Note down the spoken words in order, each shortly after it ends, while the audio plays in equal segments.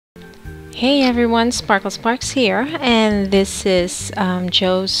Hey everyone, Sparkle Sparks here, and this is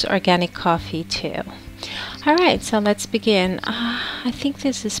Joe's Organic Coffee too. Alright, so let's begin. I think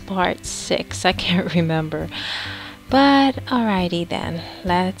this is part 6, I can't remember. But alrighty then,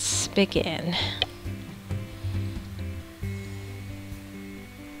 let's begin.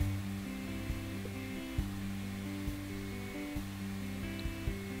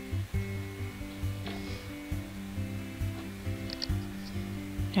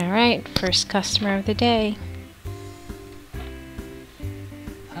 Alright, first customer of the day.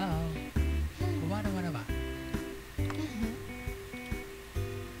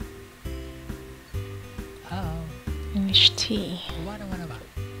 English tea.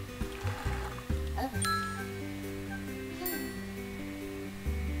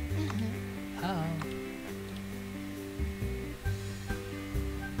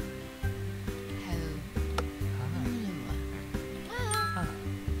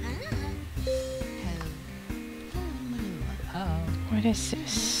 What is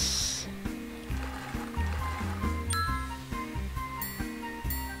this?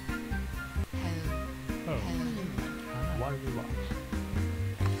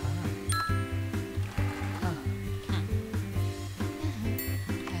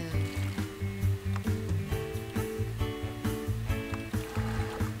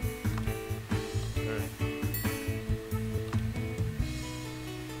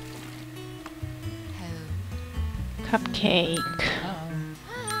 Cupcake.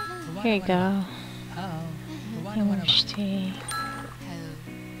 Here you go. English tea.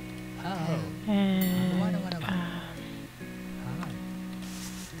 And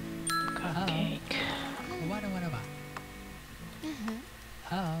cupcake.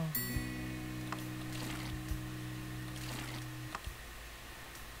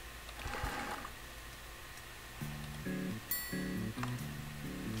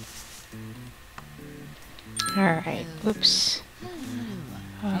 Alright, oops.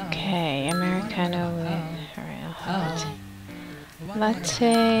 Okay, Americano with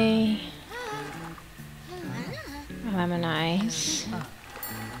latte, lemon ice,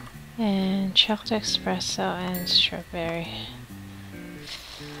 and chocolate espresso and strawberry.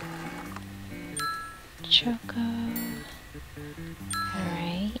 Choco.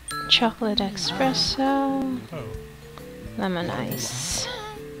 Alright, chocolate espresso, lemon ice.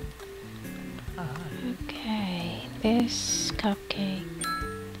 Okay, this cupcake.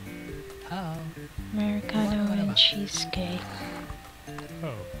 Americano and cheesecake.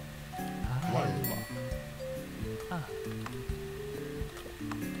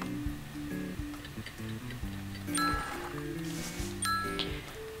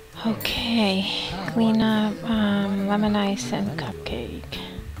 Okay, clean up lemon ice and cupcake.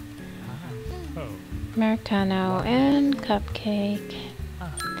 Americano and cupcake.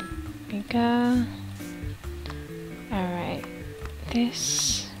 Here you go. Alright,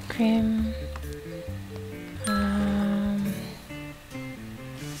 this cream.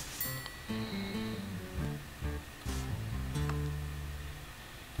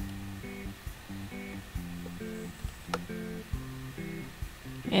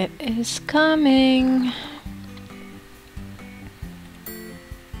 It is coming.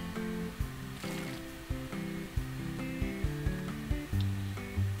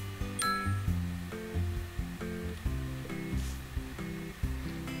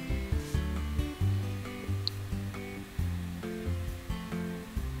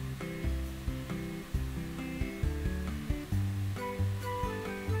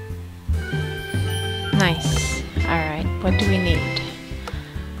 Nice. Alright, what do we need?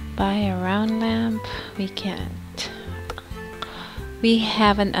 Buy a round lamp. We can't. We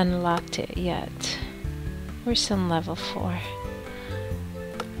haven't unlocked it yet. We're still on level 4.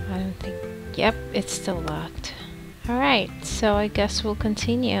 I don't think. Yep, it's still locked. Alright, so I guess we'll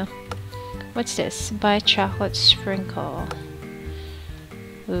continue. What's this? Buy chocolate sprinkle.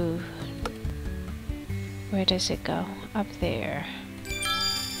 Ooh. Where does it go? Up there.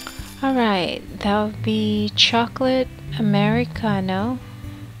 Alright, that would be chocolate Americano,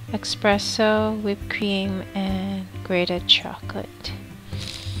 espresso, whipped cream, and grated chocolate.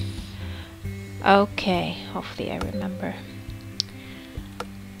 Okay, hopefully I remember.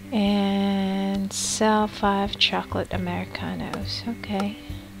 And sell 5 chocolate Americanos. Okay.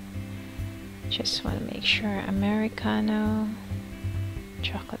 Just want to make sure. Americano,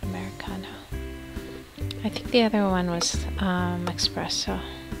 chocolate Americano. I think the other one was espresso,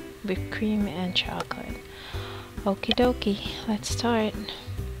 whipped cream, and chocolate. Okie dokie, let's start.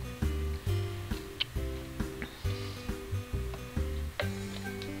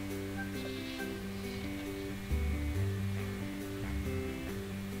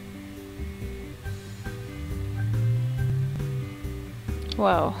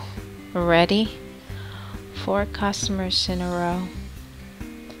 Whoa. Already? 4 customers in a row.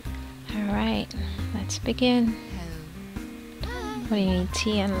 Alright, let's begin. What do you need?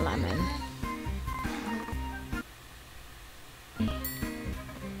 Tea and lemon. What's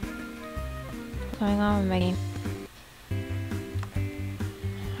going on with my game?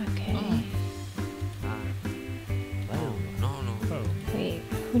 Okay. Wait,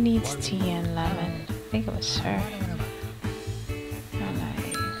 who needs tea and lemon? I think it was her. Alright.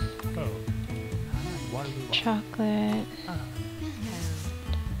 Chocolate.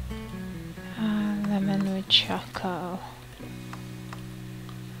 Lemon with choco.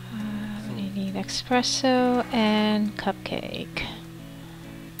 You need espresso and cupcake.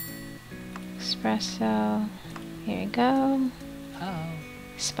 Espresso. Here you go.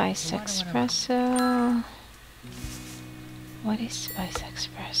 Spiced espresso. What is spiced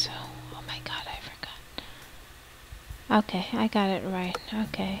espresso? Oh my god, I forgot. Okay, I got it right.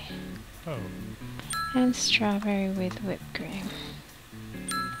 Okay. And strawberry with whipped cream.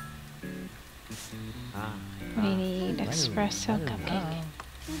 What do you need? Espresso cupcake.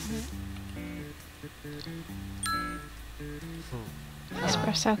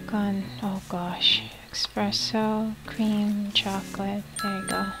 Espresso con. Oh gosh. Espresso, cream, chocolate. There you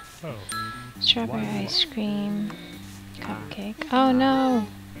go. Strawberry ice cream. Cupcake. Oh no!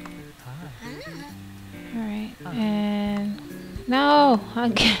 Alright. And. No!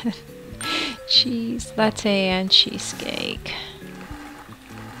 Again. Cheese. Latte and cheesecake.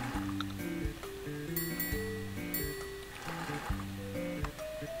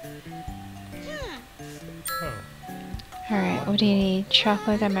 Alright, what do you need?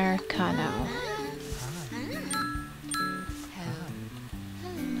 Chocolate Americano.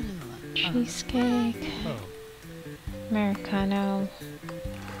 Cheesecake. Americano.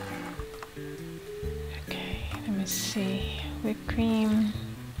 Okay, let me see. Whipped cream.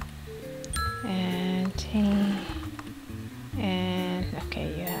 And tea. And, okay,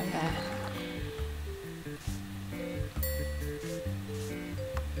 you have that.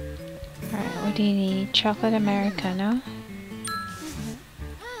 Alright, what do you need? Chocolate Americano.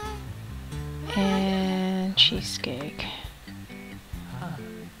 And cheesecake. What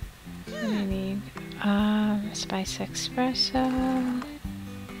do you need? Spice espresso.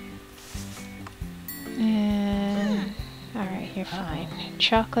 And alright, you're fine.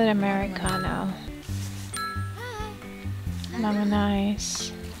 Chocolate Americano. Lemon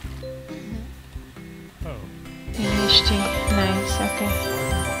ice. English tea. Nice, okay.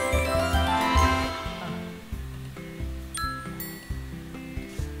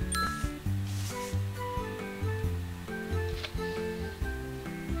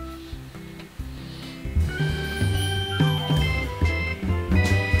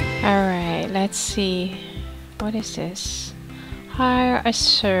 Alright, let's see. What is this? Hire a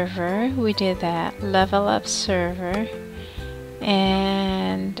server. We did that. Level up server.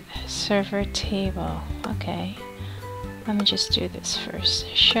 And server table. Okay. Let me just do this first.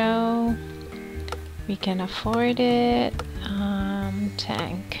 Show. We can afford it.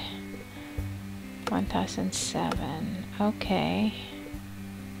 Tank. 1007. Okay.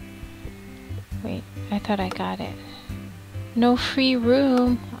 Wait, I thought I got it. No free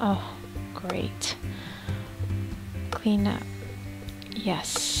room. Oh, great. Clean up.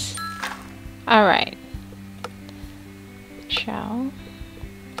 Yes. Alright. Shell.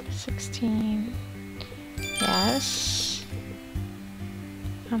 16. Yes.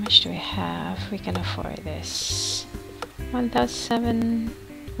 How much do we have? We can afford this.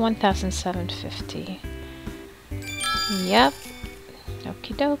 1,750. Yep.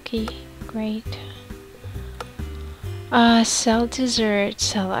 Okie dokie. Great. Sell dessert,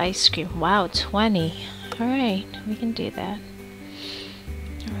 sell ice cream. Wow, 20. Alright, we can do that.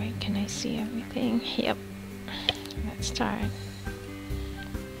 Alright, can I see everything? Yep. Let's start.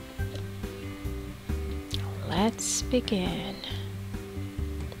 Let's begin.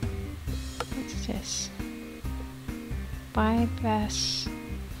 What's this? Buy best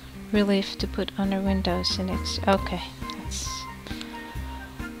relief to put under windows and it's okay. That's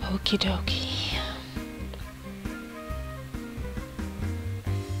okie dokie.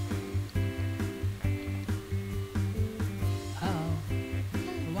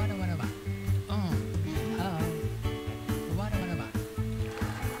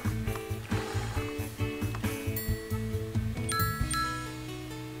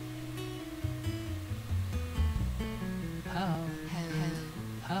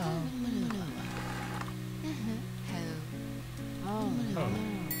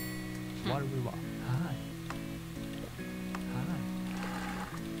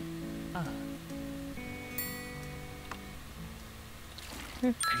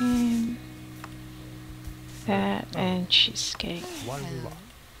 whipped cream, that, and cheesecake.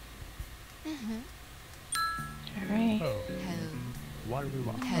 Alright.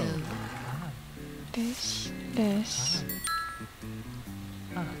 This.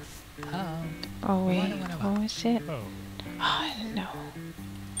 Oh wait, what was it? Oh no.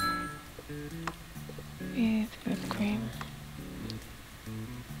 With whipped cream.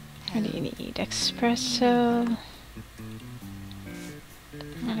 What do you need? Espresso.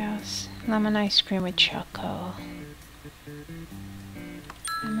 What else? Lemon ice cream with choco.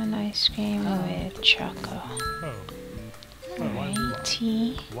 Lemon ice cream with choco. Alright,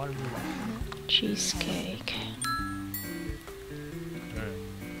 tea. Cheesecake.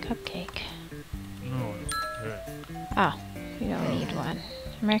 Cupcake. Oh, you don't need one.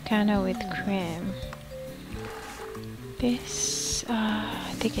 Americano with cream. This,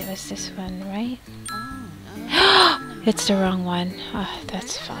 I think it was this one, right? It's the wrong one. Oh,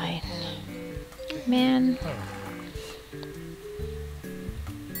 that's fine. Man.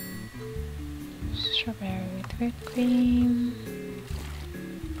 Strawberry with whipped cream.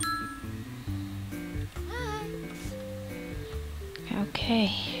 Okay,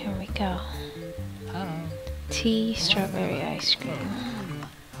 here we go. Tea, strawberry ice cream.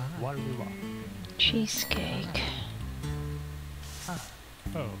 Cheesecake.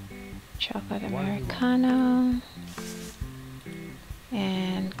 Chocolate Americano.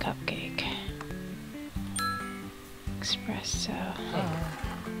 And cupcake. Espresso.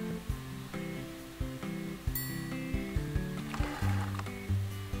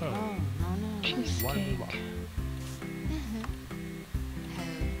 Cheesecake.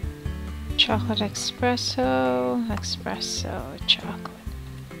 Chocolate espresso. Espresso chocolate.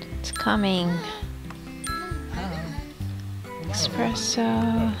 It's coming.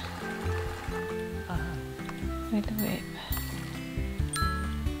 Espresso with whip.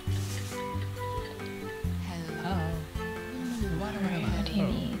 Alright, what do you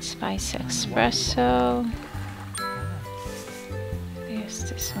need? Spice espresso. There's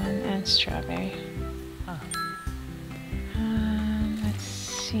this one and strawberry. Let's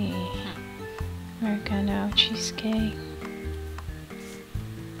see. Americano cheesecake.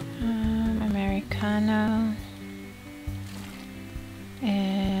 Americano.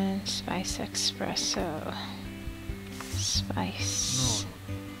 And spice espresso. Spice.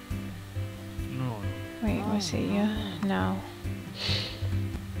 Wait, was it you? No.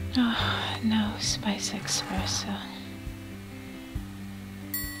 Oh, no, spice espresso.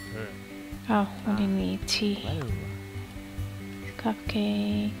 Oh, what do you need? Tea.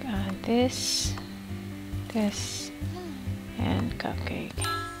 Cupcake. This, and cupcake.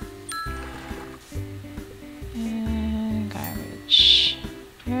 And garbage.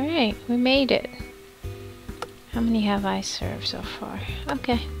 Alright, we made it. How many have I served so far?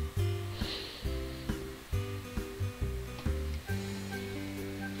 Okay.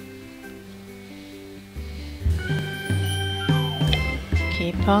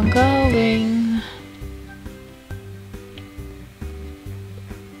 Keep on going.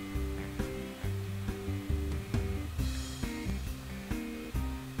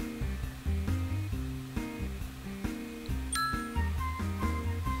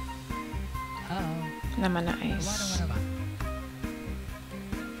 Lemon ice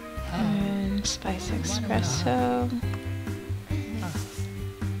and spice espresso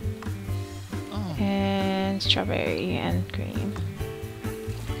and strawberry and cream.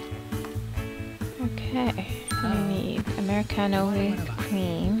 Okay, we need Americano with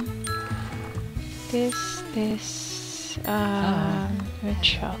cream. This with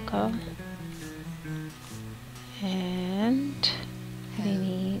chocolate, and we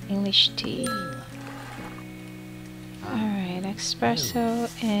need English tea. Alright, espresso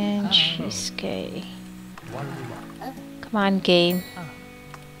and cheesecake. Come on, game.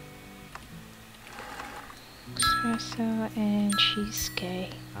 Espresso and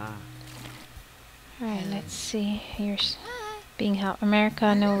cheesecake. Alright, let's see. Here's being helped.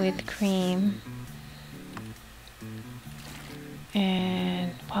 Americano with cream.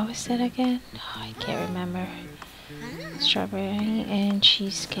 And what was that again? Oh, I can't remember. Strawberry and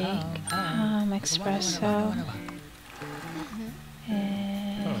cheesecake. Espresso.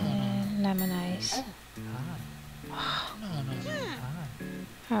 And lemon ice.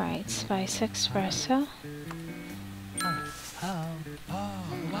 Alright, spice espresso.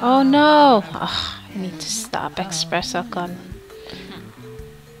 Oh no! Oh, I need to stop. Espresso gone.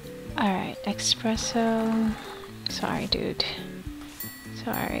 Alright, espresso. Sorry, dude.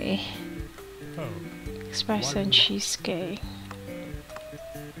 Sorry. Espresso and cheesecake.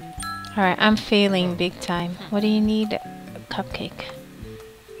 Alright, I'm failing big time. What do you need? Cupcake.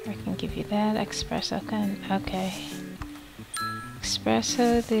 give you that. Espresso can, okay.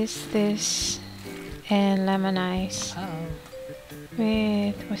 Espresso, this, and lemon ice.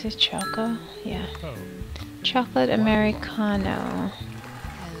 With, was it choco? Yeah. Chocolate Americano.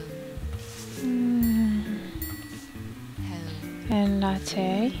 And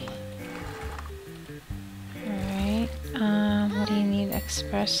latte. Alright. What do you need?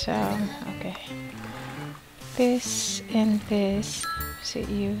 Espresso. Okay. This and this. So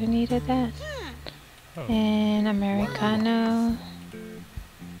you needed that? And Americano.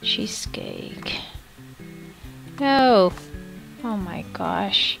 Cheesecake. No! Oh my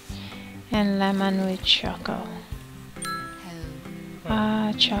gosh. And lemon with choco.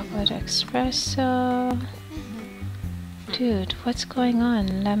 Chocolate espresso. Dude, what's going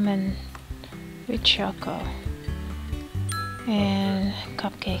on? Lemon with choco. And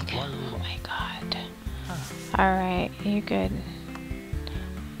cupcake. Oh my god. Alright, you're good.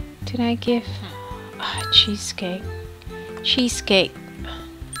 Did I give cheesecake? Cheesecake.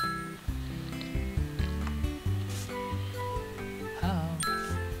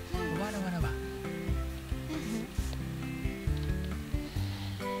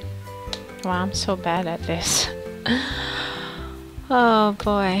 Wow, I'm so bad at this. Oh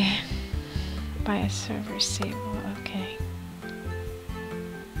boy. Buy a server table, okay.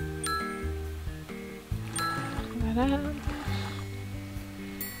 Pull that up.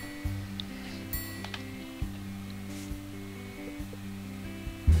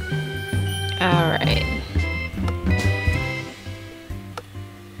 Alright.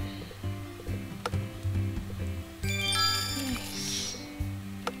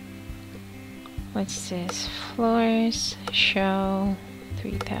 What's this? Floors, show,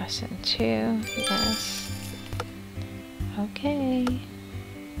 3002, yes. Okay.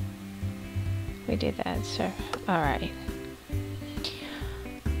 We did that, sir. Alright.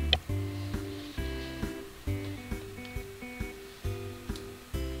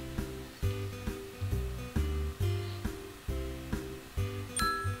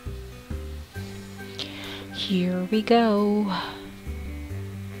 Here we go.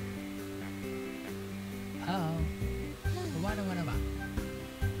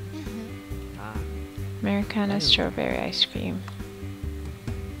 Americano strawberry ice cream.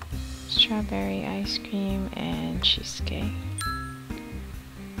 Strawberry ice cream and cheesecake.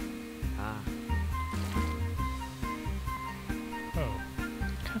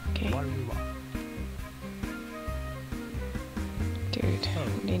 Cupcake. Dude,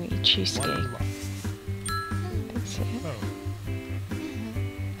 they need cheesecake. That's it.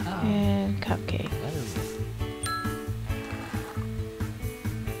 And cupcake.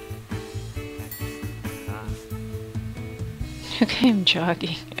 Okay, I'm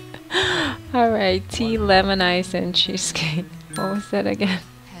jogging. Alright, tea, lemon ice, and cheesecake. What was that again?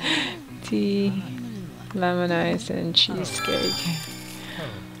 Tea, lemon ice, and cheesecake.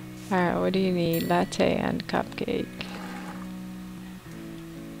 Alright, what do you need? Latte and cupcake.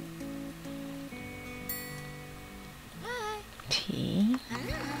 Tea.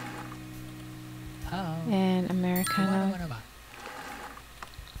 And Americano.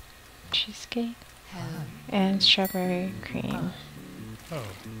 Cheesecake. And strawberry cream.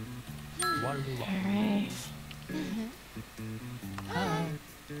 Alright.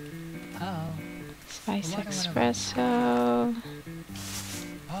 Spice espresso.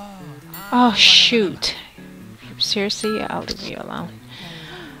 Oh shoot. Seriously, I'll leave you alone.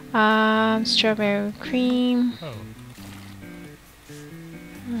 Strawberry cream.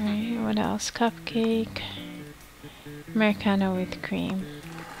 Alright, what else? Cupcake. Americano with cream.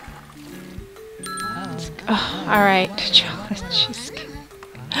 Oh, alright, chocolate cheesecake.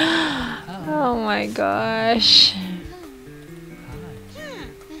 Oh my gosh.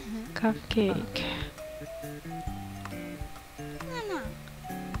 Cupcake.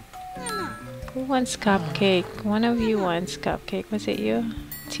 Who wants cupcake? One of you wants cupcake. Was it you?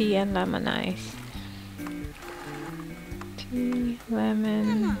 Tea and lemon ice. Tea,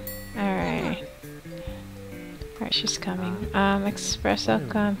 lemon. Alright. Alright, she's coming. Espresso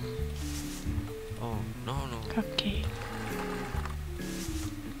come. Cupcake.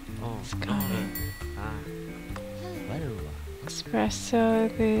 It's coming.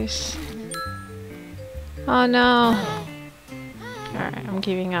 Espresso this. Oh no. Alright, I'm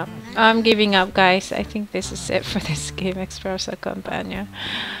giving up. I'm giving up, guys. I think this is it for this game. Espresso Campagna.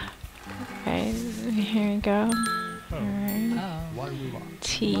 Alright, here we go. Alright.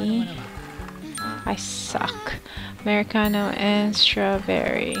 Tea. I suck. Americano and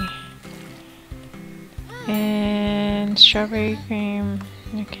strawberry. And strawberry cream.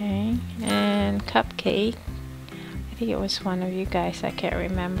 Okay. And cupcake. I think it was one of you guys, I can't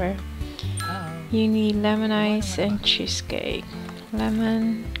remember. You need lemon ice and cheesecake.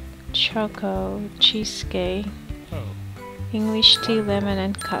 Lemon, choco, cheesecake. English tea, lemon,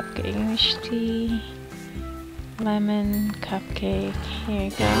 and cupcake. English tea, lemon, cupcake. Here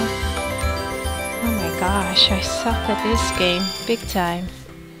you go. Oh my gosh, I suck at this game big time.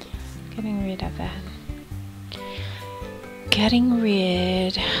 Getting rid of that. Getting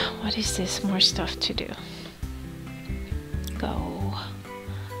rid. What is this? More stuff to do. Go.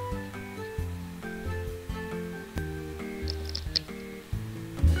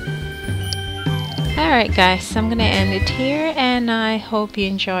 Alright guys, I'm gonna end it here, and I hope you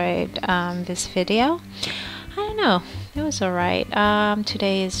enjoyed this video. I don't know, it was alright.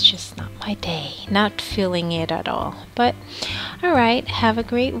 Today is just not my day, not feeling it at all, but alright, have a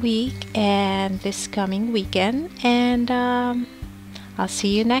great week and this coming weekend, and I'll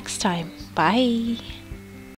see you next time. Bye.